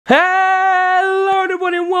Hello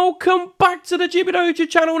everybody and welcome back to the YouTube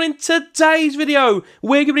channel, and in today's video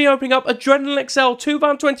we're going to be opening up Adrenalyn XL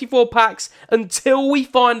 2024 packs until we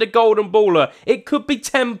find a golden baller. It could be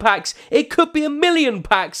 10 packs, it could be a million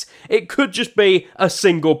packs, it could just be a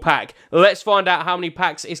single pack. Let's find out how many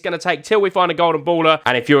packs it's going to take till we find a golden baller,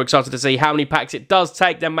 and if you're excited to see how many packs it does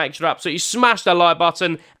take, then make sure to absolutely smash that like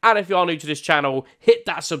button, and if you are new to this channel, hit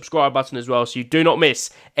that subscribe button as well so you do not miss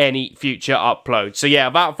any future uploads. So yeah,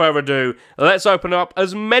 without further ado, let's open up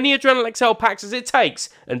as many Adrenalyn XL packs as it takes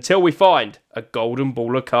until we find a golden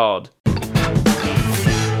baller card.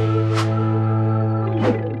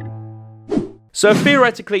 So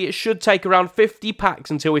theoretically, it should take around 50 packs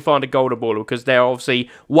until we find a golden baller, because they're obviously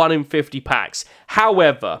 1 in 50 packs.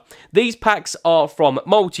 However, these packs are from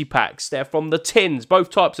multi-packs. They're from the tins, both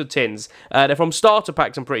types of tins. They're from starter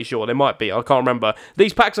packs, I'm pretty sure. They might be, I can't remember.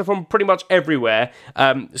 These packs are from pretty much everywhere.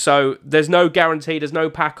 So there's no guarantee, there's no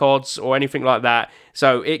pack odds or anything like that.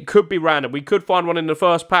 So it could be random. We could find one in the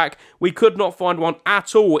first pack. We could not find one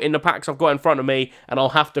at all in the packs I've got in front of me, and I'll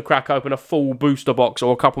have to crack open a full booster box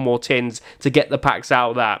or a couple more tins to get the packs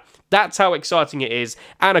out of that. That's how exciting it is.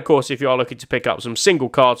 And of course, if you are looking to pick up some single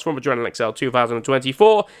cards from Adrenalyn XL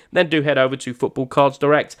 2024, then do head over to Football Cards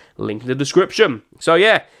Direct, link in the description. So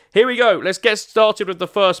yeah, here we go. Let's get started with the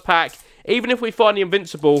first pack. Even if we find the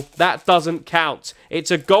Invincible, that doesn't count.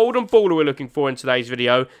 It's a golden baller we're looking for in today's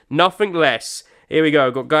video, nothing less. Here we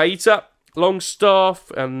go, got Gaeta,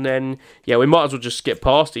 Longstaff, and then, yeah, we might as well just skip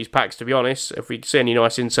past these packs, to be honest. If we see any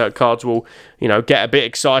nice insert cards, we'll, you know, get a bit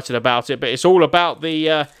excited about it. But it's all about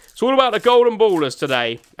the golden ballers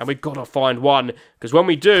today, and we've got to find one, because when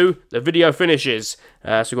we do, the video finishes.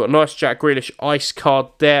 So we've got a nice Jack Grealish ice card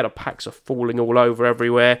there. The packs are falling all over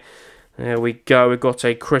everywhere. There we go. We've got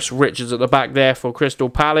a Chris Richards at the back there for Crystal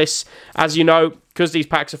Palace. As you know, because these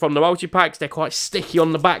packs are from the multi-packs, they're quite sticky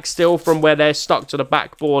on the back still from where they're stuck to the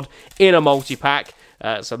backboard in a multi-pack.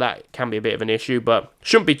 So that can be a bit of an issue, but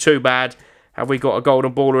shouldn't be too bad. Have we got a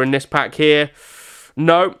golden baller in this pack here?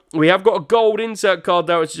 No, we have got a gold insert card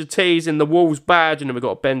though, which is a tease in the Wolves badge, and then we've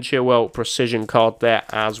got a Ben Chilwell precision card there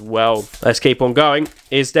as well. Let's keep on going.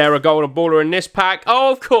 Is there a golden baller in this pack?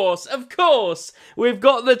 Oh, of course, we've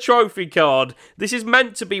got the trophy card. This is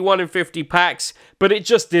meant to be 1 in 50 packs, but it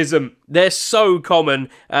just isn't. They're so common.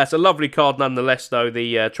 It's a lovely card nonetheless though,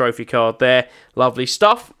 the trophy card there. Lovely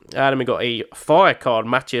stuff. And then we got a fire card,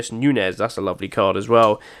 Matheus Nunes. That's a lovely card as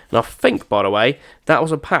well. And I think, by the way, that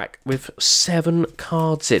was a pack with 7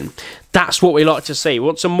 cards in. That's what we like to see. We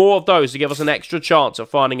want some more of those to give us an extra chance of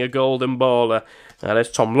finding a golden baller.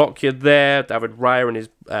 There's Tom Lockyer there, David Raya in his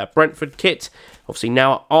Brentford kit. Obviously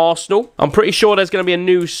now at Arsenal. I'm pretty sure there's going to be a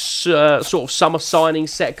new sort of summer signing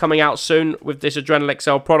set coming out soon with this Adrenalyn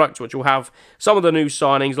XL product, which will have some of the new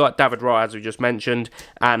signings like David Raya, as we just mentioned,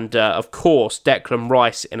 and of course Declan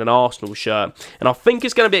Rice in an Arsenal shirt. And I think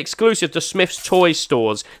it's going to be exclusive to Smith's Toy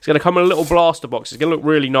Stores. It's going to come in a little blaster box. It's going to look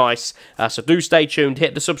really nice. So do stay tuned.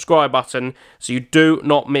 Hit the subscribe button so you do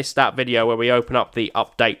not miss that video where we open up the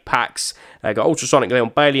update packs. Got Ultrasonic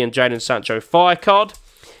Leon Bailey and Jadon Sancho fire card.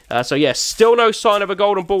 So yeah, still no sign of a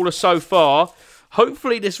golden baller so far.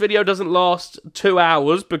 Hopefully this video doesn't last 2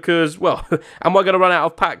 hours because, well, am I going to run out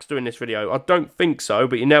of packs doing this video? I don't think so,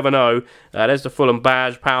 but you never know. There's the Fulham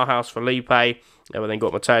badge, Powerhouse Felipe. And we then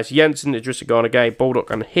got Matthias Jensen, Idrissa Gana Gueye, Baldock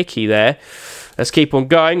and Hickey there. Let's keep on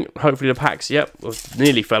going. Hopefully the packs, yep,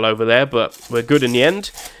 nearly fell over there, but we're good in the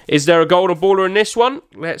end. Is there a golden baller in this one?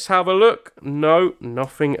 Let's have a look. No,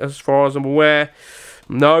 nothing as far as I'm aware.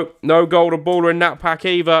 No golden baller in that pack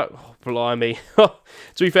either. Oh, blimey. To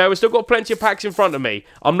be fair, we've still got plenty of packs in front of me.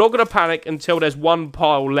 I'm not going to panic until there's one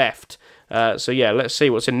pile left. So yeah, let's see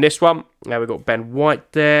what's in this one. Now we've got Ben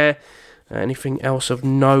White there. Anything else of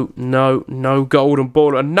note? No golden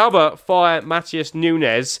baller. Another fire Matheus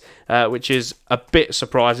Nunes, which is a bit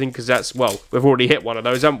surprising because that's, well, we've already hit one of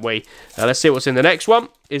those, haven't we? Let's see what's in the next one.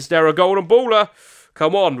 Is there a golden baller?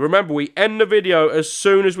 Come on, remember, we end the video as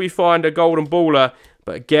soon as we find a golden baller.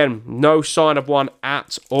 But again, no sign of one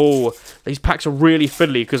at all. These packs are really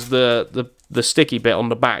fiddly because the sticky bit on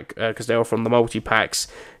the back, because they are from the multi-packs.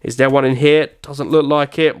 Is there one in here? Doesn't look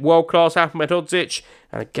like it. World-class Ahmedhodzic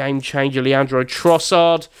and a game-changer Leandro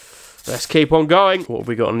Trossard. Let's keep on going. What have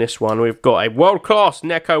we got on this one? We've got a world-class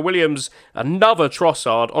Neco Williams, another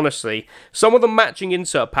Trossard. Honestly, some of the matching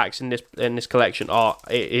insert packs in this collection are,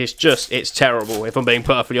 it's terrible, if I'm being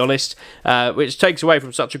perfectly honest, which takes away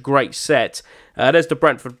from such a great set. There's the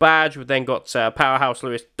Brentford badge. We've then got Powerhouse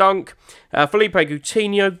Lewis Dunk, Felipe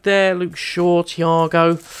Coutinho there, Luke Shaw,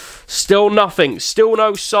 Thiago. Still nothing. Still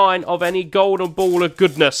no sign of any golden baller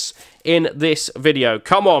goodness in this video.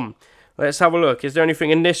 Come on. Let's have a look. Is there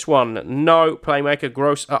anything in this one? No. Playmaker,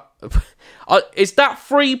 gross. Is that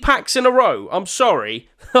 3 packs in a row? I'm sorry.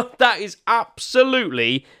 That is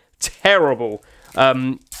absolutely terrible.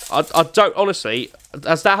 I don't, honestly,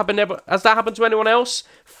 has that happened to anyone else?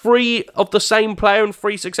 3 of the same player and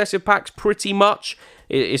 3 successive packs, pretty much.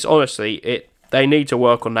 It's honestly, they need to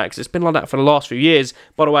work on that, because it's been like that for the last few years.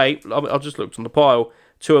 By the way, I've just looked on the pile.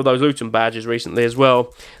 2 of those Luton badges recently as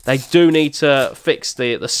well. They do need to fix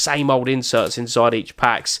the same old inserts inside each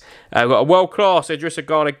packs. We've got a world-class Idrissa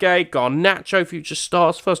Gana-Gueye, Garnacho, future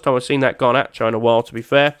stars. First time I've seen that Garnacho in a while, to be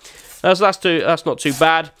fair. So that's not too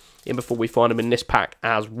bad. In before we find them in this pack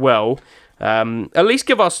as well. At least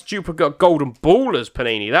give us duplicate golden ballers,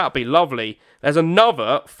 Panini. That would be lovely. There's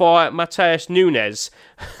another for Mateus Nunes.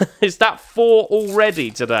 Is that 4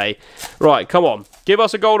 already today? Right, come on. Give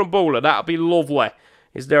us a golden baller. That would be lovely.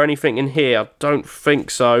 Is there anything in here? I don't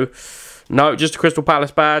think so. No, just a Crystal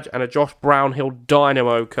Palace badge and a Josh Brownhill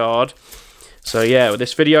Dynamo card. So yeah,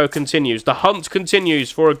 this video continues. The hunt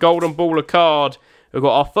continues for a golden baller card. We've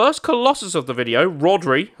got our first Colossus of the video,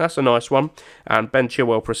 Rodri. That's a nice one. And Ben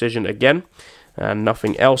Chilwell Precision again. And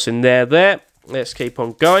nothing else in there. Let's keep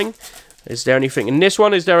on going. Is there anything in this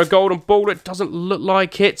one? Is there a golden ball? It doesn't look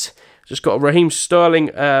like it. Just got a Raheem Sterling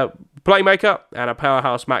Playmaker and a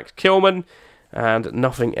Powerhouse Max Kilman. And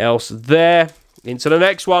nothing else there. Into the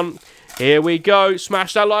next one. Here we go.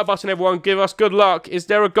 Smash that like button, everyone. Give us good luck. Is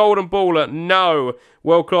there a golden baller? No.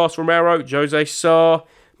 World Class Romero, Jose Sarr,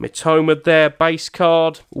 Mitoma there, base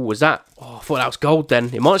card. Oh, was that? Oh, I thought that was gold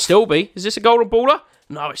then. It might still be. Is this a golden baller?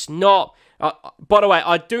 No, it's not. By the way,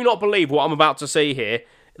 I do not believe what I'm about to see here.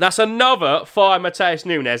 That's another 5 Mateus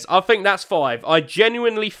Nunes. I think that's 5. I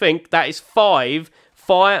genuinely think that is 5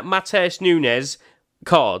 Mateus Nunes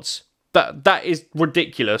cards. That is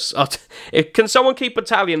ridiculous. Can someone keep a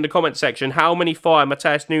tally in the comment section how many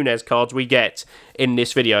Mateus Nunes cards we get in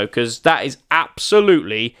this video? Because that is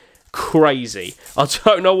absolutely crazy. I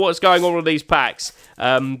don't know what's going on with these packs.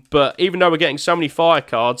 But even though we're getting so many fire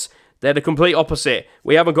cards, they're the complete opposite.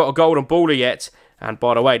 We haven't got a golden baller yet. And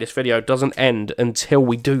by the way, this video doesn't end until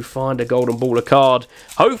we do find a golden baller card.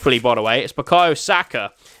 Hopefully, by the way, it's Bukayo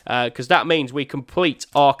Saka. Because that means we complete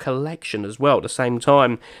our collection as well at the same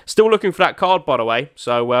time. Still looking for that card, by the way.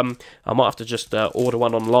 So I might have to just order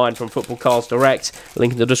one online from Football Cards Direct.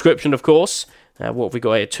 Link in the description, of course. What have we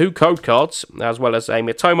got here? 2 code cards, as well as a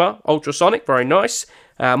Mitoma Ultrasonic. Very nice.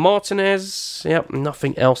 Martinez. Yep,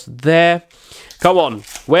 nothing else there. Come on.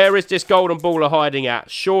 Where is this golden baller hiding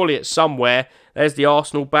at? Surely it's somewhere. There's the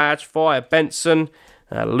Arsenal badge. Fire Benson.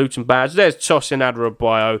 Luton badge. There's Tosin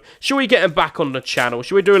Adarabioyo. Should we get him back on the channel?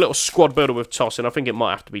 Should we do a little squad builder with Tosin? I think it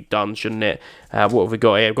might have to be done, shouldn't it? What have we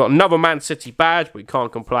got here? We've got another Man City badge, but we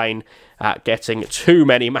can't complain at getting too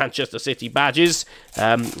many Manchester City badges,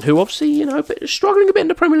 who obviously, you know, struggling a bit in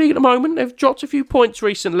the Premier League at the moment. They've dropped a few points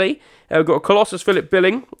recently. We've got a Colossus Philip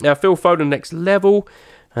Billing, Phil Foden next level,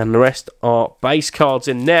 and the rest are base cards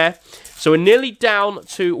in there. So we're nearly down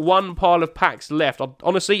to 1 pile of packs left.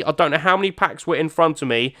 Honestly, I don't know how many packs were in front of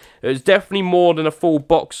me. It was definitely more than a full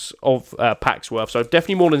box of packs worth. So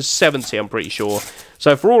definitely more than 70, I'm pretty sure.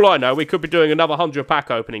 So for all I know, we could be doing another 100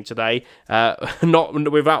 pack opening today.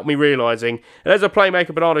 Not without me realising. There's a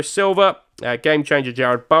Playmaker Bernardo Silva. Game Changer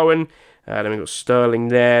Jared Bowen. Then we've got Sterling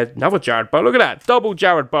there. Another Jared Bowen. Look at that. Double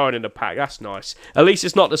Jared Bowen in the pack. That's nice. At least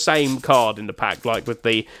it's not the same card in the pack like with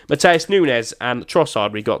the Mateus Nunes and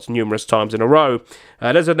Trossard we got numerous times in a row.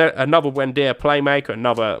 There's another Wendia Playmaker.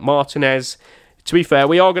 Another Martinez. To be fair,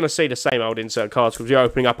 we are going to see the same old insert cards because we're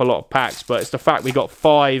opening up a lot of packs. But it's the fact we got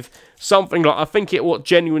 5... Something like, I think it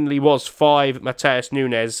genuinely was 5 Mateus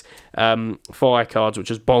Nunes fire cards, which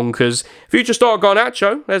is bonkers. Future star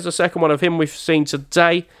Garnacho. There's the second one of him we've seen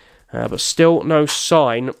today. But still no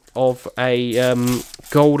sign of a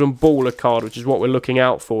golden baller card, which is what we're looking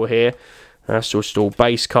out for here. Still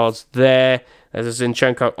base cards there. There's a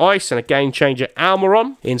Zinchenko Ice and a Game Changer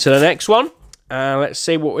Almiron. Into the next one. Let's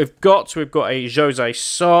see what we've got. So we've got a Jose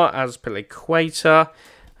Sarr as Piliqueta.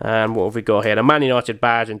 And what have we got here? The Man United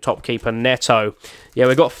badge and top keeper Neto. Yeah,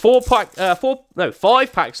 we've got 5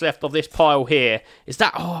 packs left of this pile here. Is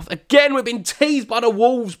that... Oh, again, we've been teased by the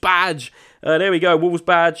Wolves badge. There we go, Wolves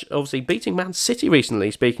badge. Obviously beating Man City recently,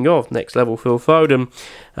 speaking of. Next level Phil Foden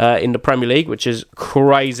in the Premier League, which is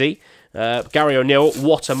crazy. Gary O'Neill,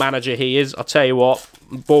 what a manager he is. I'll tell you what,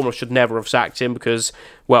 Bournemouth should never have sacked him because,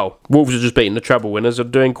 well, Wolves are just beating the treble winners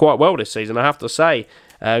and doing quite well this season, I have to say.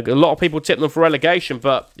 A lot of people tip them for relegation,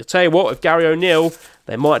 but I'll tell you what, with Gary O'Neill,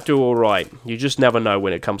 they might do all right. You just never know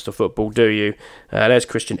when it comes to football, do you? There's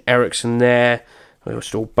Christian Eriksen there. We're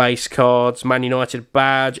still base cards, Man United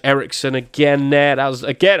badge, Ericsson again there. That was,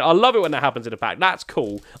 again, I love it when that happens in a pack. That's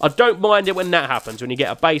cool. I don't mind it when that happens, when you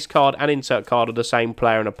get a base card and insert card of the same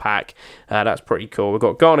player in a pack. That's pretty cool. We've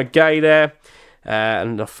got Ghana Gay there.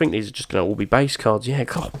 And I think these are just going to all be base cards. Yeah,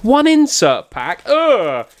 God, one insert pack.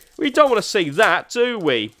 Ugh, we don't want to see that, do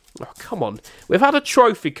we? Oh, come on. We've had a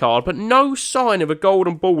trophy card, but no sign of a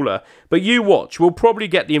golden baller. But you watch, we'll probably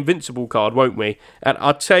get the invincible card, won't we? And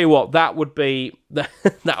I'll tell you what, that would be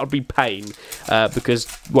that would be pain. Because,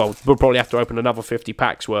 well, we'll probably have to open another 50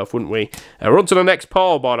 packs worth, wouldn't we? We're on to the next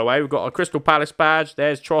pile, by the way. We've got a Crystal Palace badge.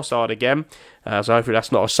 There's Trossard again. So hopefully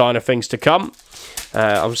that's not a sign of things to come.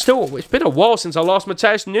 It's been a while since I last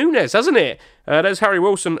Mateus Nunes, hasn't it? There's Harry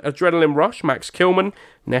Wilson, Adrenaline Rush, Max Kilman,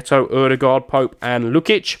 Neto, Ødegaard, Pope, and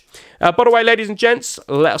Lukic. By the way, ladies and gents,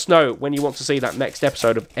 let us know when you want to see that next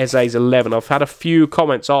episode of Eze's 11. I've had a few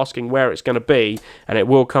comments asking where it's going to be, and it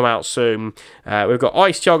will come out soon. We've got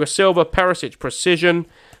Ice, Thiago Silva, Perisic, Precision,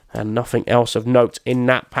 and nothing else of note in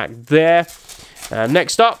that pack there.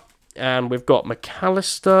 Next up, and we've got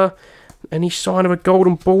McAllister. Any sign of a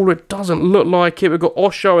golden ball? It doesn't look like it. We've got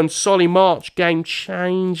Osho and Solly March, game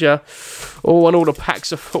changer. Oh, and all the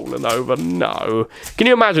packs are falling over. No. Can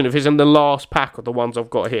you imagine if it's in the last pack of the ones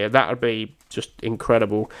I've got here? That would be just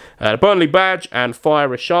incredible. Burnley badge and Fire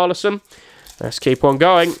Richarlison. Let's keep on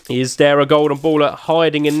going. Is there a golden baller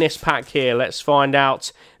hiding in this pack here? Let's find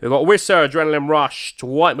out. We've got Wisser, Adrenaline Rush,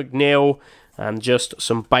 Dwight McNeil, and just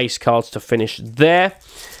some base cards to finish there.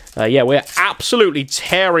 Yeah, we're absolutely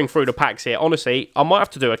tearing through the packs here. Honestly, I might have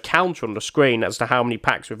to do a counter on the screen as to how many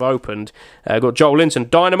packs we've opened. Got Joel Linton,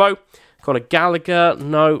 Dynamo. Conor Gallagher.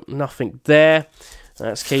 No, nothing there.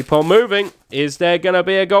 Let's keep on moving. Is there going to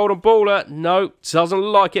be a golden baller? No, doesn't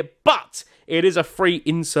look like it, but it is a free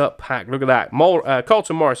insert pack. Look at that.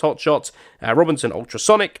 Carlton Morris, Hotshot. Robinson,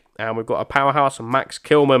 Ultrasonic. And we've got a Powerhouse and Max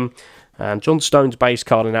Kilman. And John Stone's base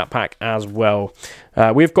card in that pack as well.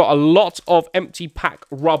 We've got a lot of empty pack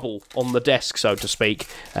rubble on the desk, so to speak.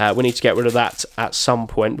 We need to get rid of that at some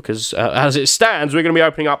point because, as it stands, we're going to be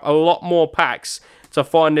opening up a lot more packs to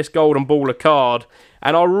find this golden baller card.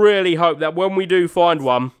 And I really hope that when we do find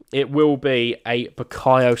one, it will be a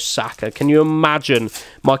Bukayo Saka. Can you imagine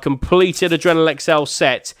my completed Adrenalyn XL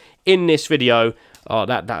set in this video? Oh,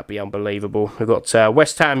 that'd be unbelievable. We've got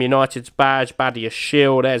West Ham United's badge, Badia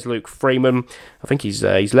Shield. There's Luke Freeman. I think he's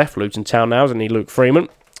left Luton Town now, hasn't he, Luke Freeman?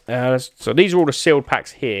 So these are all the sealed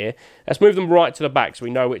packs here. Let's move them right to the back so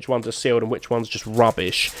we know which ones are sealed and which ones just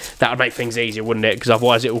rubbish. That would make things easier, wouldn't it? Because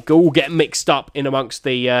otherwise it will all get mixed up in amongst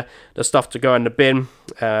the stuff to go in the bin.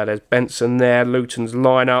 There's Benson there, Luton's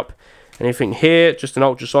lineup. Anything here? Just an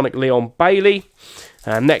Ultrasonic Leon Bailey.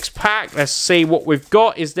 Next pack, let's see what we've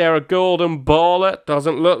got. Is there a golden baller?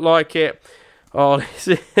 Doesn't look like it. Oh,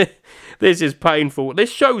 this is painful.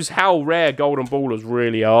 This shows how rare golden ballers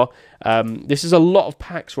really are. This is a lot of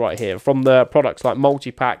packs right here from the products like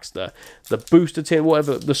multi-packs, the booster tin,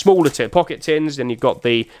 whatever, the smaller tin, pocket tins, and you've got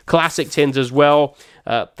the classic tins as well.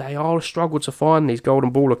 They are a struggle to find these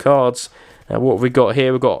golden baller cards. What have we got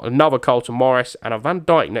here? We've got another Carlton Morris and a Van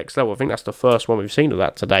Dijk next level. I think that's the first one we've seen of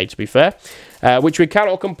that today, to be fair. Which we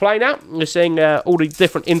cannot complain at. We're seeing all the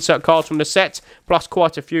different insert cards from the set, plus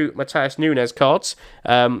quite a few Mateus Nunes cards.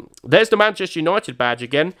 There's the Manchester United badge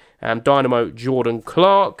again, and Dynamo Jordan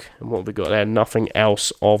Clark. And what have we got there? Nothing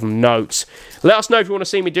else of note. Let us know if you want to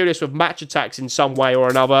see me do this with match attacks in some way or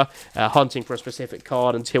another, hunting for a specific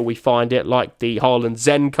card until we find it, like the Haaland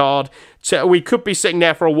Zen card. So we could be sitting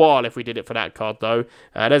there for a while if we did it for that card, though.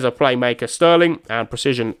 There's a Playmaker Sterling and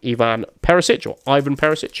Precision Ivan Perisic.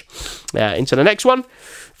 Into the next one.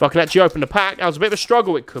 If I can actually open the pack, that was a bit of a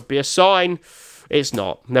struggle. It could be a sign. It's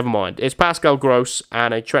not. Never mind. It's Pascal Gross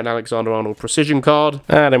and a Trent Alexander-Arnold Precision card.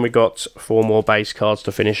 And then we got 4 more base cards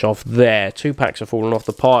to finish off there. 2 packs have fallen off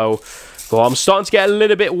the pile. Well, I'm starting to get a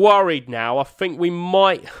little bit worried now. I think we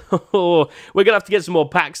might... we're going to have to get some more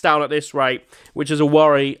packs down at this rate, which is a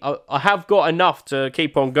worry. I have got enough to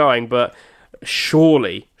keep on going, but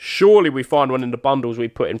surely we find one in the bundles we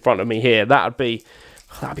put in front of me here. That'd be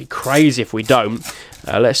crazy if we don't.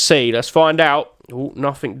 Let's see. Let's find out. Ooh,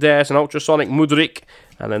 nothing there. It's an Ultrasonic Mudryk.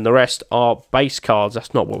 And then the rest are base cards.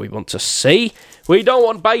 That's not what we want to see. We don't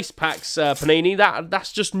want base packs, Panini.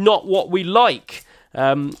 That's just not what we like.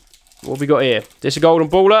 What have we got here? This a golden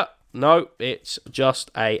baller? No, it's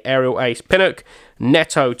just a Aerial Ace Pinnock.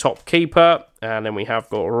 Neto top keeper. And then we have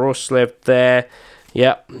got Roslev there.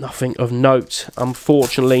 Yep, nothing of note.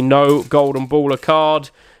 Unfortunately, no golden baller card.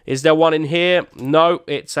 Is there one in here? No,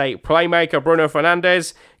 it's a Playmaker Bruno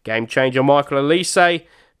Fernandes. Game changer Michael Elise.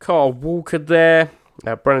 Carl Walker there.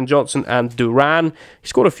 Brennan Johnson and Duran. He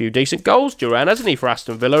scored a few decent goals, Duran, hasn't he, for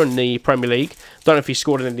Aston Villa in the Premier League? Don't know if he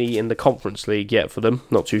scored any in the Conference League yet for them.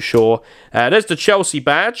 Not too sure. There's the Chelsea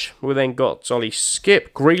badge. We then got Ollie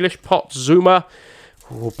Skip, Grealish, Potts, Zuma.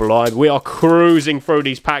 Oh, blind. We are cruising through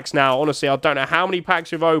these packs now. Honestly, I don't know how many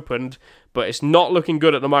packs we've opened, but it's not looking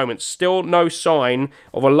good at the moment. Still no sign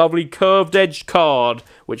of a lovely curved-edged card,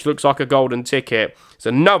 which looks like a golden ticket. It's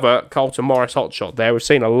another Carlton Morris hotshot there. We've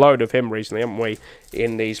seen a load of him recently, haven't we,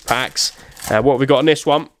 in these packs. What have we got in this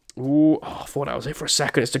one? Ooh, I thought that was it for a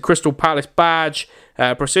second. It's the Crystal Palace badge.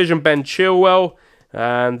 Precision Ben Chilwell.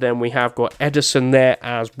 And then we have got Edison there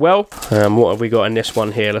as well. What have we got in this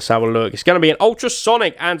one here? Let's have a look. It's going to be an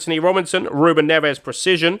ultrasonic Anthony Robinson, Ruben Neves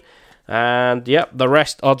Precision. And, yep, the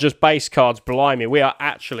rest are just base cards. Blimey, we're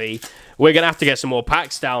going to have to get some more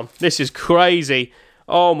packs down. This is crazy.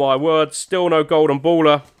 Oh, my word. Still no golden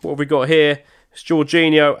baller. What have we got here? It's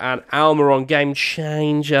Jorginho and Almiron Game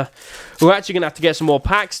Changer. We're actually going to have to get some more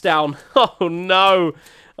packs down. Oh, no.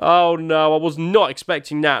 Oh, no. I was not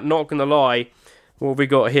expecting that, not going to lie. What have we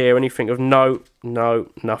got here? Anything of note?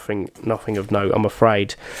 No, nothing of note, I'm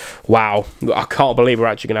afraid. Wow, I can't believe we're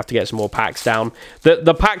actually going to have to get some more packs down.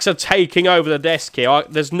 The packs are taking over the desk here.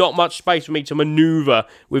 There's not much space for me to maneuver.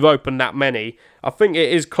 We've opened that many. I think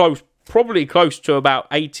it is close, probably close to about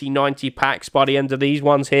 80, 90 packs by the end of these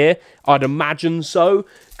ones here. I'd imagine so,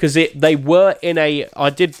 because they were in a...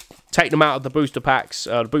 I did take them out of the booster packs,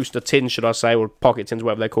 the booster tins, should I say, or pocket tins,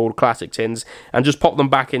 whatever they're called, classic tins, and just pop them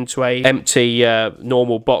back into a empty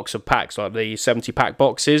normal box of packs, like the 70-pack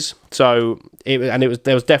boxes. So, there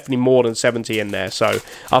was definitely more than 70 in there. So,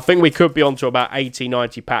 I think we could be on to about 80,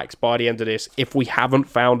 90 packs by the end of this if we haven't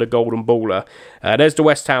found a golden baller. There's the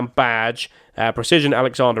West Ham badge, Precision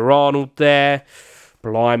Alexander-Arnold there.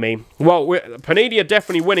 Blimey. Well, Panini are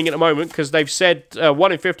definitely winning at the moment because they've said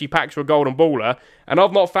 1 in 50 packs for a golden baller, and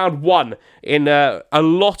I've not found one in a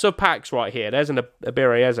lot of packs right here. There's an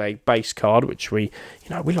Abireze base card, which we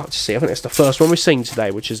like to see. I think it's the first one we've seen today,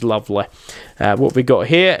 which is lovely. What have we got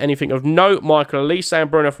here? Anything of note? Michael Elise and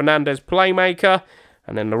Bruno Fernandes Playmaker,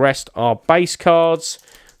 and then the rest are base cards.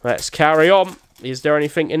 Let's carry on. Is there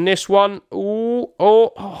anything in this one? Ooh,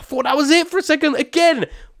 oh, I thought that was it for a second. Again,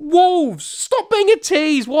 Wolves, stop being a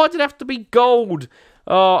tease. Why did it have to be gold?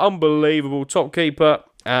 Oh, unbelievable. Top keeper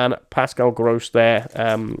and Pascal Gross there.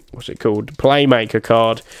 What's it called? Playmaker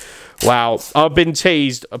card. Wow, I've been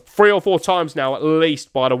teased 3 or 4 times now at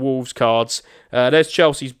least by the Wolves cards. There's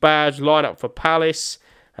Chelsea's badge, lineup for Palace,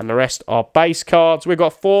 and the rest are base cards. We've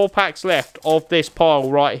got 4 packs left of this pile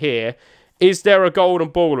right here. Is there a golden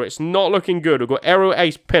baller? It's not looking good. We've got Errol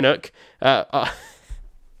Ace Pinnock.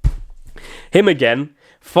 Him again.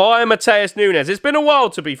 Fire Mateus Nunes. It's been a while,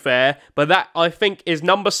 to be fair, but that, I think, is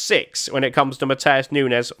number 6 when it comes to Mateus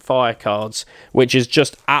Nunes fire cards, which is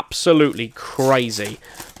just absolutely crazy.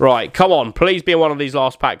 Right, come on. Please be in one of these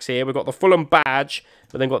last packs here. We've got the Fulham badge.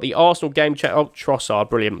 But then got the Arsenal game changer. Oh, Trossard,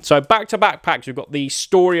 brilliant. So back-to-back packs, we've got the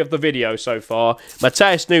story of the video so far.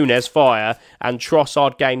 Mateus Nunes, fire, and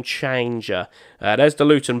Trossard game changer. There's the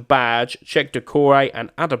Luton badge, Check Decore,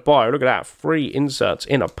 and Adebayo. Look at that, 3 inserts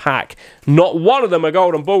in a pack. Not one of them a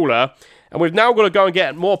golden baller. And we've now got to go and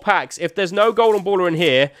get more packs. If there's no golden baller in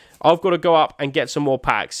here, I've got to go up and get some more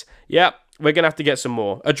packs. Yep, we're going to have to get some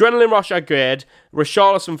more. Adrenaline Rush Aguerd,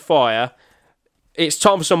 Richarlison fire. It's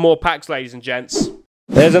time for some more packs, ladies and gents.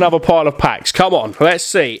 There's another pile of packs. Come on, let's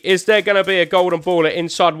see. Is there going to be a golden baller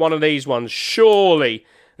inside one of these ones? Surely.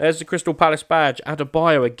 There's the Crystal Palace badge.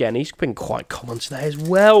 Adebayo again. He's been quite common today as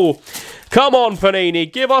well. Come on,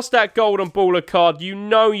 Panini. Give us that golden baller card. You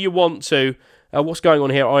know you want to. What's going on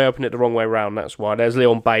here? I opened it the wrong way around. That's why. There's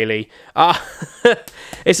Leon Bailey.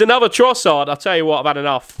 It's another Trossard. I'll tell you what, I've had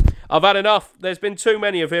enough. I've had enough. There's been too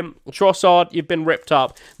many of him. Trossard, you've been ripped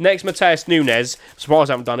up. Next, Mateus Nunes. I'm surprised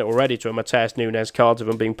I haven't done it already to a Mateus Nunes cards, if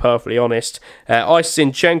I'm being perfectly honest. Ice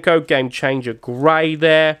Zinchenko, Game Changer Grey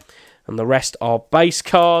there. And the rest are base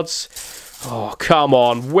cards. Oh, come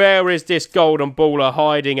on. Where is this golden baller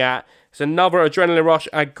hiding at? It's another Adrenaline Rush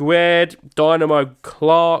Aguerd, Dynamo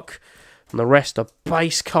Clark. And the rest are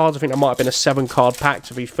base cards. I think that might have been a 7-card pack,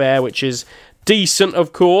 to be fair, which is decent,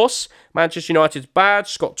 of course. Manchester United's badge,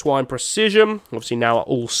 Scott Twine Precision, obviously now at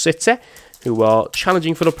All City, who are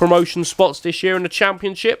challenging for the promotion spots this year in the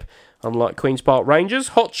Championship, unlike Queen's Park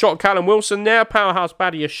Rangers. Hotshot Callum Wilson there, Powerhouse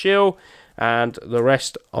Badia Shill, and the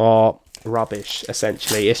rest are rubbish,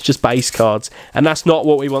 essentially. It's just base cards, and that's not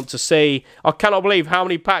what we want to see. I cannot believe how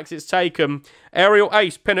many packs it's taken. Aerial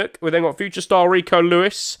Ace Pinnock, we've then got Future Star Rico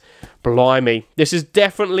Lewis. Blimey. This is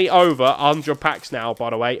definitely over 100 packs now, by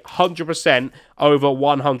the way. 100% over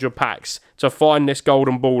 100 packs to find this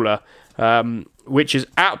golden baller. which is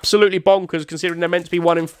absolutely bonkers considering they're meant to be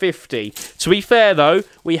 1 in 50. To be fair, though,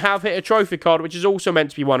 we have hit a trophy card, which is also meant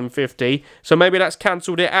to be 1 in 50, so maybe that's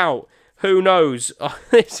cancelled it out. Who knows? Oh,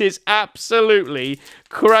 this is absolutely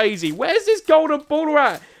crazy. Where's this golden baller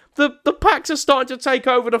at? The packs are starting to take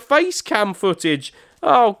over the face cam footage.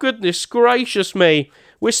 Oh, goodness gracious me.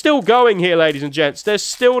 We're still going here, ladies and gents. There's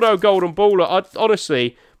still no golden baller.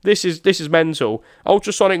 Honestly, this is mental.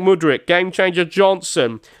 Ultrasonic Mudryk, Game Changer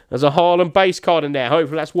Johnson. There's a Haaland base card in there.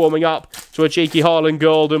 Hopefully that's warming up to a cheeky Haaland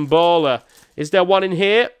golden baller. Is there one in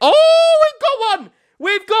here? Oh, we've got one!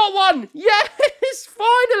 We've got one! Yes,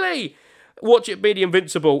 finally! Watch it be the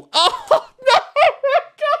invincible. Oh, no!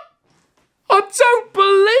 I don't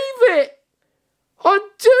believe it! I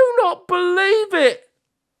do not believe it!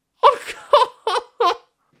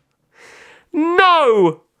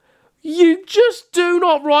 No! You just do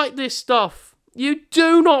not write this stuff. You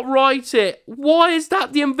do not write it. Why is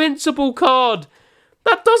that the invincible card?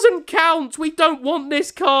 That doesn't count. We don't want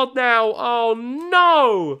this card now. Oh,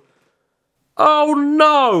 no. Oh,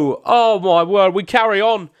 no. Oh, my word. We carry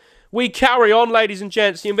on. We carry on, ladies and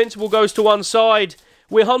gents. The invincible goes to one side.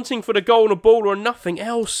 We're hunting for the golden baller and nothing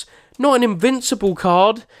else. Not an invincible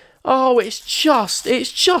card. Oh, it's just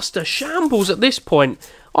a shambles at this point.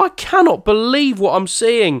 I cannot believe what I'm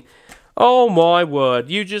seeing. Oh my word,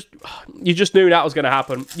 you just knew that was going to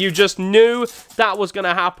happen. You just knew that was going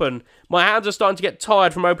to happen. My hands are starting to get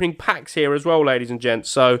tired from opening packs here as well, ladies and gents.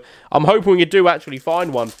 So I'm hoping we do actually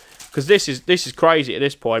find one, because this is crazy at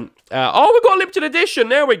this point. Oh, we've got a limited edition.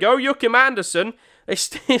 There we go, Joachim Andersen.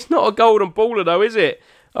 It's not a golden baller though, is it?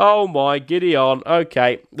 Oh my giddy on.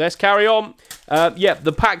 Okay, let's carry on. Yeah,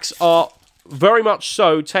 the packs are very much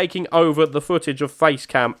so taking over the footage of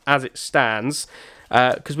Facecam as it stands.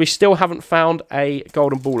 Because we still haven't found a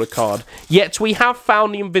golden baller card. Yet we have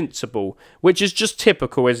found the invincible, which is just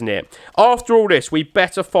typical, isn't it? After all this, we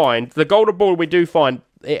better find the golden baller. We do find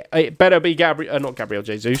it better be not Gabriel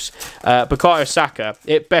Jesus, Bukayo Saka.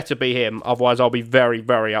 It better be him, otherwise I'll be very,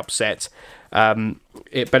 very upset.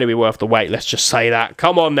 It better be worth the wait. Let's just say that.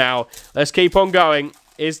 Come on now, let's keep on going.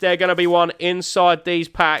 Is there going to be one inside these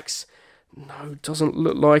packs? No, doesn't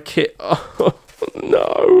look like it. Oh,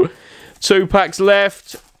 no. 2 packs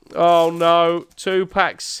left. Oh, no. 2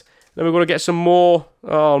 packs. Then we've got to get some more.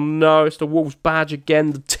 Oh, no. It's the Wolves badge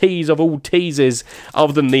again. The tease of all teases,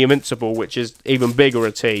 other than the Invincible, which is even bigger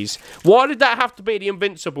a tease. Why did that have to be the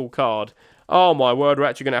Invincible card? Oh, my word. We're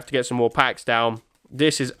actually going to have to get some more packs down.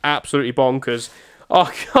 This is absolutely bonkers.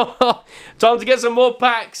 Oh, God. Time to get some more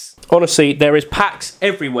packs. Honestly, there is packs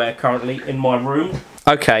everywhere currently in my room.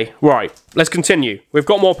 Okay, right. Let's continue. We've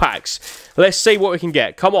got more packs. Let's see what we can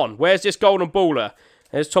get. Come on. Where's this golden baller?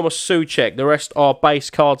 There's Thomas Souček. The rest are base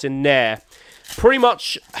cards in there. Pretty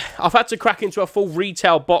much, I've had to crack into a full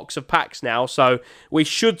retail box of packs now, so we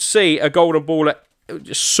should see a golden baller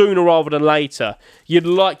sooner rather than later. You'd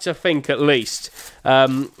like to think at least.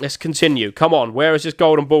 Let's continue. Come on. Where is this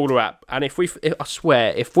golden baller at? And I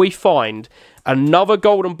swear, if we find another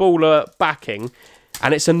golden baller backing,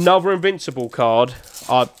 and it's another invincible card,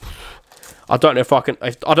 I don't know if I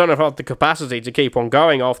have the capacity to keep on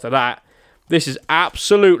going after that. This is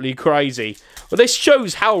absolutely crazy. But this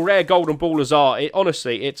shows how rare golden ballers are.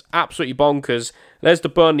 Honestly, it's absolutely bonkers. There's the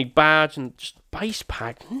Burnley badge and just base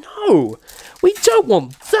pack. No, we don't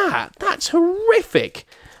want that. That's horrific.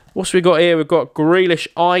 What's we got here? We've got Grealish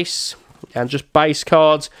Ice and just base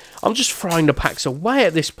cards. I'm just throwing the packs away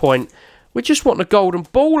at this point. We just want the golden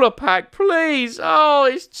baller pack, please. Oh,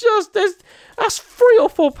 it's just, that's 3 or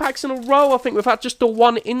 4 packs in a row. I think we've had just the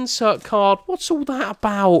one insert card. What's all that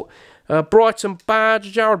about? Brighton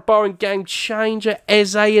badge, Jared Bowen Game Changer,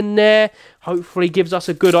 Eze in there. Hopefully gives us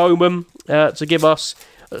a good omen to give us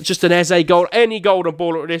just an Eze gold. Any golden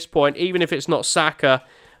baller at this point, even if it's not Saka.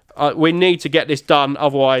 We need to get this done.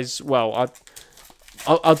 Otherwise, well,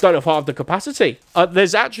 I don't know if I have the capacity.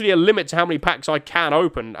 There's actually a limit to how many packs I can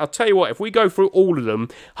open. I'll tell you what, if we go through all of them,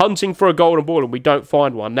 hunting for a golden ball and we don't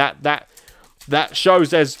find one, that shows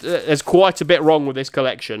there's quite a bit wrong with this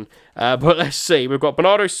collection. But let's see. We've got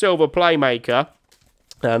Bernardo Silva, Playmaker,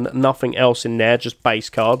 and nothing else in there, just base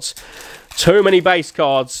cards. Too many base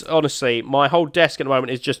cards. Honestly, my whole desk at the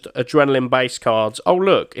moment is just Adrenalyn base cards. Oh,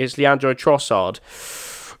 look, it's Leandro Trossard.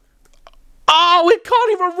 Oh, we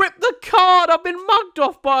can't even rip the card. I've been mugged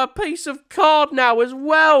off by a piece of card now as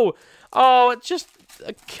well. Oh, just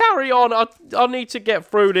carry on. I need to get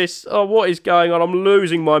through this. Oh, what is going on? I'm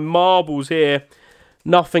losing my marbles here.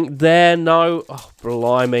 Nothing there, no. Oh,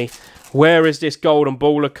 blimey. Where is this golden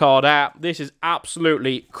baller card at? This is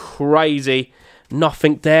absolutely crazy.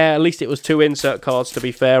 Nothing there. At least it was 2 insert cards, to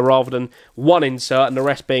be fair, rather than 1 insert and the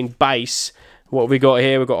rest being base. What have we got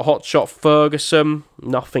here? We've got a Hot Shot Ferguson.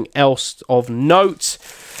 Nothing else of note.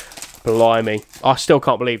 Blimey. I still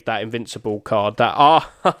can't believe that Invincible card. That,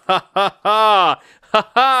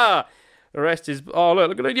 the rest is... Oh,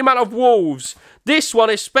 look at the amount of Wolves. This one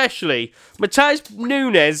especially. Mateus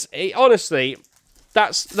Nunes, honestly,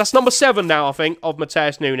 that's number 7 now, I think, of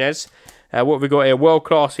Mateus Nunes. What have we got here? World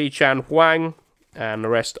Class He-Chan Huang. And the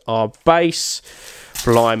rest are base.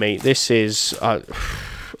 Blimey. This is...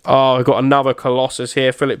 oh, we've got another Colossus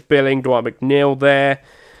here. Philip Billing, Dwight McNeil there.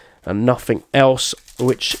 And nothing else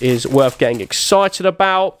which is worth getting excited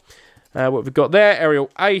about. What have we got there? Ariel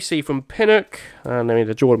AC from Pinnock. And then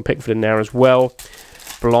the Jordan Pickford in there as well.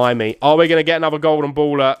 Blimey. Are we going to get another Golden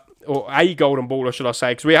Baller? Or a Golden Baller, should I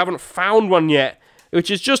say? Because we haven't found one yet.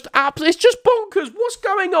 Which is just... it's just bonkers. What's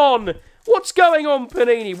going on? What's going on,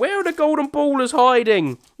 Panini? Where are the Golden Ballers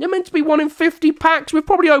hiding? They're meant to be 1 in 50 packs. We've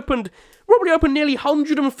probably opened nearly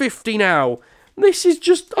 150 now. This is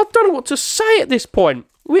just... I don't know what to say at this point.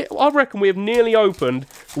 I reckon we have nearly opened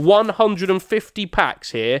 150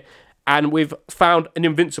 packs here, and we've found an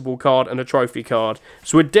Invincible card and a Trophy card.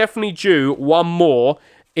 So we're definitely due one more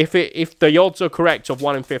if the odds are correct of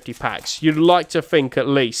 1 in 50 packs. You'd like to think at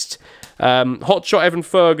least. Hotshot Evan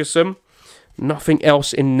Ferguson. Nothing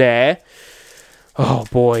else in there. Oh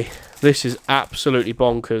boy, this is absolutely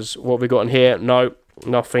bonkers. What have we got in here? No,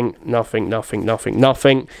 nothing. No Golden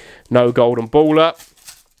Baller.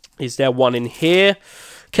 Is there one in here?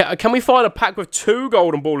 Can we find a pack with 2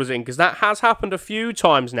 Golden Ballers in? Because that has happened a few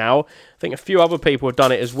times now. I think a few other people have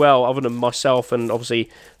done it as well, other than myself and obviously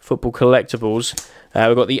Football Collectibles.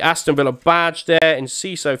 We've got the Aston Villa badge there in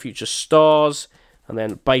CISO Future Stars. And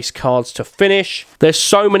then base cards to finish. There's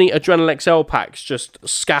so many Adrenalyn XL packs just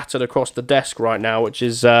scattered across the desk right now, which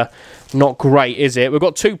is not great, is it? We've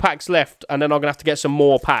got 2 packs left, and then I'm going to have to get some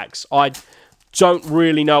more packs. I don't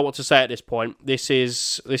really know what to say at this point. This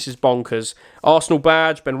is bonkers. Arsenal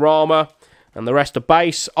badge, Benrahma, and the rest are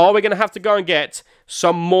base. Are we going to have to go and get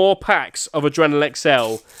some more packs of Adrenalyn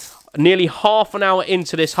XL? Nearly half an hour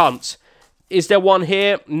into this hunt. Is there one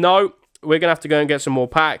here? No. We're going to have to go and get some more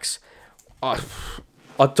packs.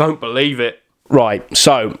 I don't believe it. Right,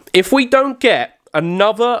 so if we don't get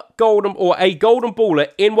another Golden or a Golden Baller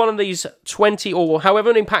in one of these 20 or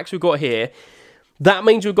however many packs we've got here, that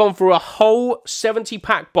means we've gone through a whole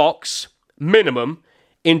 70-pack box minimum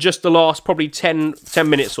in just the last probably 10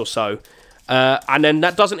 minutes or so. And then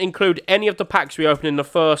that doesn't include any of the packs we opened in the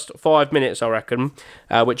first 5 minutes, I reckon,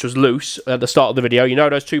 which was loose at the start of the video. You know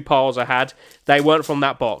those 2 piles I had? They weren't from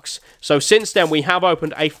that box. So since then, we have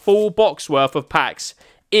opened a full box worth of packs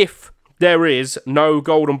if there is no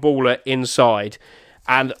Golden Baller inside.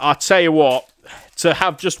 And I tell you what, to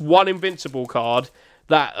have just one Invincible card,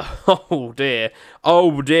 that, oh dear,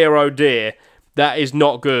 that is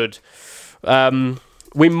not good.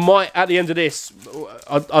 We might, at the end of this,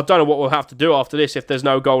 I don't know what we'll have to do after this if there's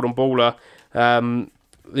no Golden Baller.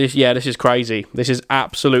 This is crazy. This is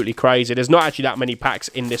absolutely crazy. There's not actually that many packs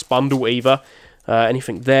in this bundle either.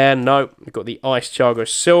 Anything there? No. We've got the Ice Thiago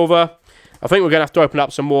Silva. I think we're going to have to open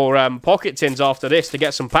up some more pocket tins after this to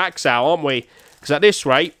get some packs out, aren't we? Because at this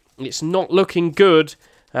rate, it's not looking good.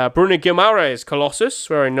 Bruno Guimaraes, Colossus,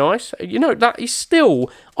 very nice. You know, that is still,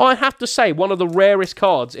 I have to say, one of the rarest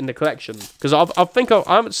cards in the collection. Because I think I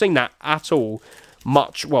haven't seen that at all,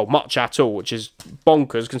 much at all, which is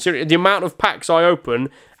bonkers, considering the amount of packs I open,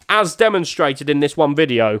 as demonstrated in this one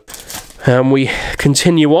video. And we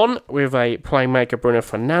continue on with a Playmaker Bruno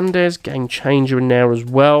Fernandes, Game Changer in there as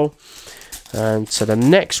well. And so the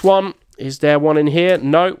next one, is there one in here?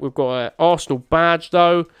 No, we've got an Arsenal badge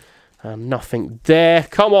though. Nothing there.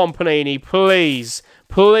 Come on, Panini, please.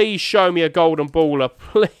 Please show me a Golden Baller,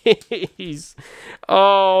 please.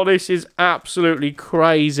 Oh, this is absolutely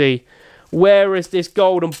crazy. Where is this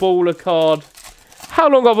Golden Baller card? How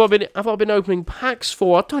long have I been opening packs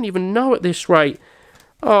for? I don't even know at this rate.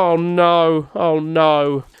 Oh, no. Oh,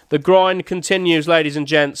 no. The grind continues, ladies and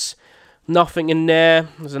gents. Nothing in there.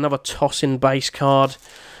 There's another toss-in base card.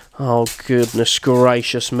 Oh, goodness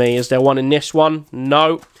gracious me. Is there one in this one?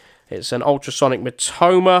 No. It's an Ultrasonic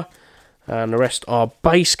Mitoma, and the rest are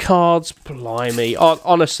base cards. Blimey.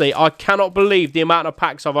 Honestly, I cannot believe the amount of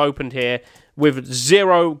packs I've opened here with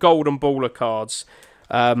 0 Golden Baller cards.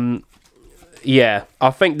 Yeah,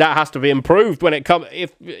 I think that has to be improved when it comes.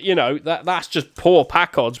 If you know, that's just poor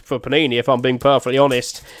pack odds for Panini, if I'm being perfectly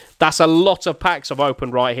honest. That's a lot of packs I've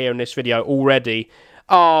opened right here in this video already.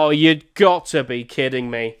 Oh, you've got to be kidding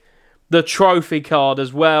me. The trophy card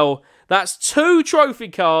as well. That's 2 trophy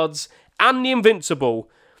cards and the Invincible.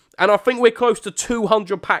 And I think we're close to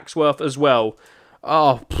 200 packs worth as well.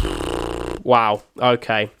 Oh, wow.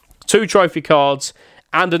 Okay. 2 trophy cards,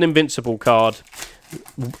 and an invincible card.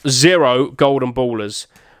 0 golden ballers.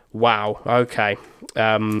 Wow, okay.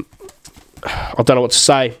 I don't know what to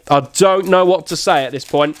say. I don't know what to say at this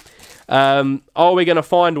point. Are we going to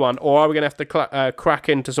find one, or are we going to have to crack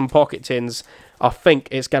into some pocket tins? I think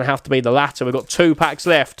it's going to have to be the latter. We've got 2 packs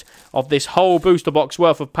left of this whole booster box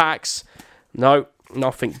worth of packs. No,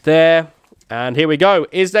 nothing there. And here we go.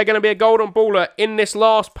 Is there going to be a golden baller in this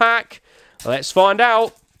last pack? Let's find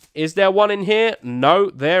out. Is there one in here? No,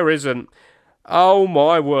 there isn't. Oh,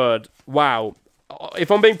 my word. Wow.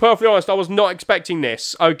 If I'm being perfectly honest, I was not expecting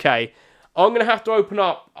this. Okay. I'm going to have to open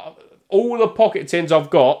up all the pocket tins I've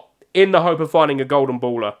got in the hope of finding a golden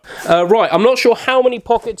baller. Right, I'm not sure how many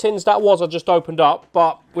pocket tins that was I just opened up,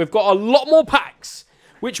 but we've got a lot more packs,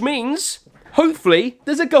 which means, hopefully,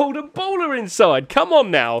 there's a golden baller inside. Come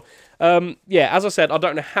on now. Yeah, as I said, I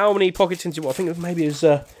don't know how many pocket tins it was. I think maybe it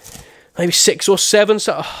was maybe 6 or 7.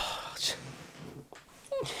 So,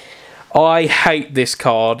 I hate this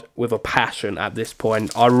card with a passion at this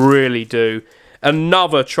point. I really do.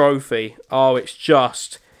 Another trophy. Oh,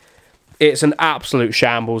 it's an absolute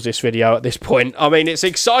shambles, this video at this point. I mean, it's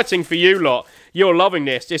exciting for you lot. You're loving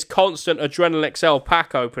this constant Adrenalyn XL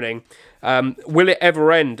pack opening. Will it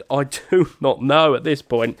ever end? I do not know at this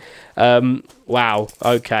point. Wow,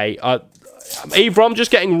 okay. Either I'm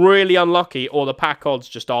just getting really unlucky, or the pack odds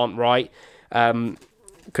just aren't right.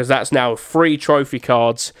 Because that's now 3 trophy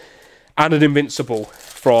cards and an invincible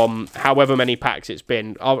from however many packs it's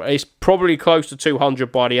been. It's probably close to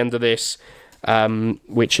 200 by the end of this.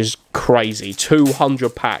 Which is crazy.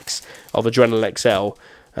 200 packs of Adrenalyn XL.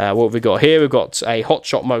 What have we got here? We've got a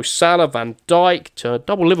Hotshot Mo Salah, Van Dijk, to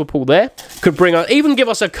double Liverpool there. Could even give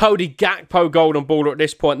us a Cody Gakpo golden baller at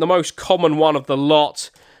this point. The most common one of the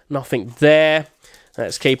lot. Nothing there.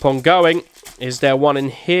 Let's keep on going. Is there one in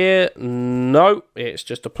here? No, it's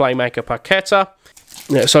just a Playmaker Paqueta.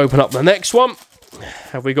 Let's open up the next one.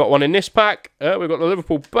 Have we got one in this pack? We've got the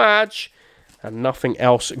Liverpool badge. And nothing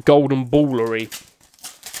else golden ballery,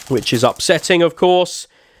 which is upsetting, of course.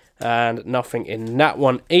 And nothing in that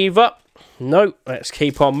one either. No, let's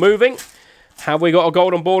keep on moving. Have we got a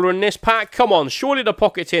golden baller in this pack? Come on, surely the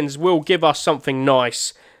pocket tins will give us something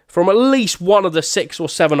nice from at least one of the 6 or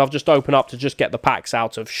 7 I've just opened up to just get the packs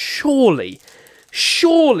out of. Surely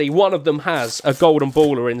one of them has a golden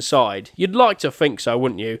baller inside. You'd like to think so,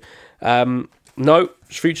 wouldn't you? No,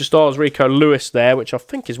 Future Stars Rico Lewis there, which I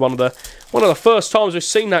think is one of the first times we've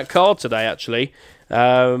seen that card today, actually.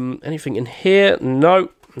 Anything in here? No,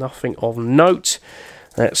 nothing of note.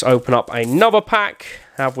 Let's open up another pack.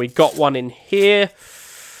 Have we got one in here?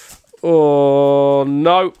 Oh,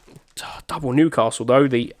 no. Double Newcastle, though.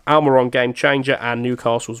 The Almiron Game Changer and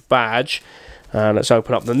Newcastle's badge. And let's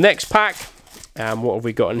open up the next pack. And what have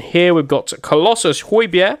we got in here? We've got Colossus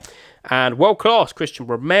Højbjerg and World Class Christian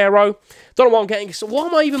Romero. Don't know why I'm getting... So why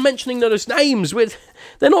am I even mentioning those names?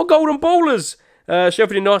 They're not golden ballers.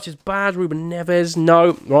 Sheffield United's bad. Ruben Neves.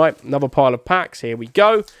 No. Right. Another pile of packs. Here we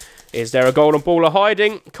go. Is there a golden baller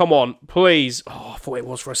hiding? Come on. Please. Oh, I thought it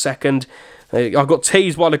was for a second. I got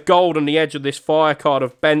teased by the gold on the edge of this fire card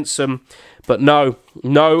of Benson. But no.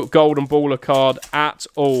 No golden baller card at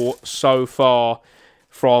all so far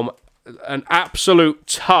from an absolute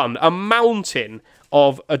ton. A mountain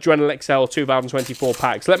of Adrenalyn XL 2024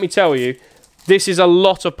 packs. Let me tell you, this is a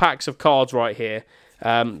lot of packs of cards right here.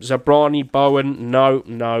 Zabrani, Bowen, no.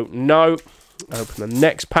 Open the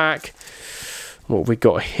next pack. What have we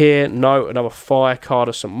got here? No, another fire card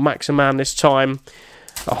of some Maximan this time.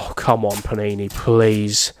 Oh, come on, Panini,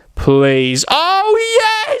 please. Please.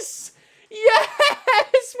 Oh, yes!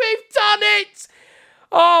 Yes! We've done it!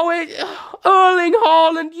 Oh, Erling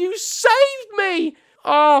Haaland, you saved me!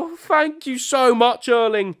 Oh, thank you so much,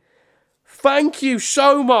 Erling. Thank you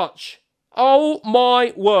so much. Oh,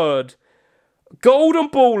 my word. Golden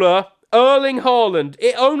baller, Erling Haaland.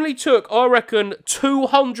 It only took, I reckon,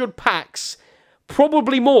 200 packs,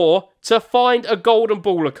 probably more, to find a golden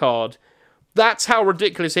baller card. That's how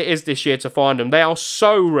ridiculous it is this year to find them. They are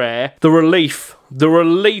so rare. The relief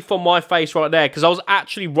on my face right there, because I was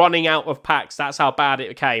actually running out of packs. That's how bad it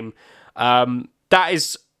became. That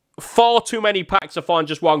is far too many packs to find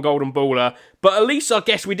just one golden baller. But at least I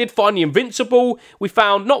guess we did find the Invincible. We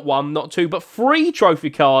found not 1, not 2, but 3 trophy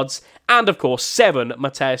cards. And, of course, 7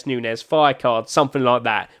 Mateus Nunes fire cards. Something like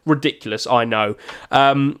that. Ridiculous, I know.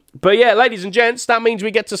 But, yeah, ladies and gents, that means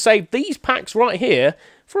we get to save these packs right here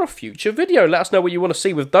for a future video. Let us know what you want to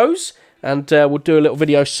see with those. And we'll do a little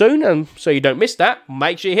video soon, and so you don't miss that,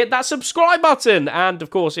 make sure you hit that subscribe button. And,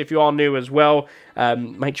 of course, if you are new as well,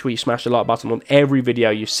 make sure you smash the like button on every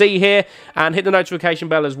video you see here. And hit the notification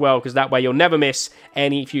bell as well, because that way you'll never miss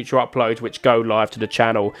any future uploads which go live to the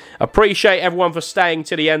channel. Appreciate everyone for staying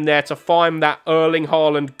to the end there to find that Erling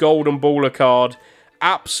Haaland Golden Baller card.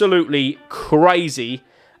 Absolutely crazy.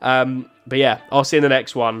 But, yeah, I'll see you in the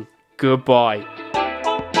next one. Goodbye.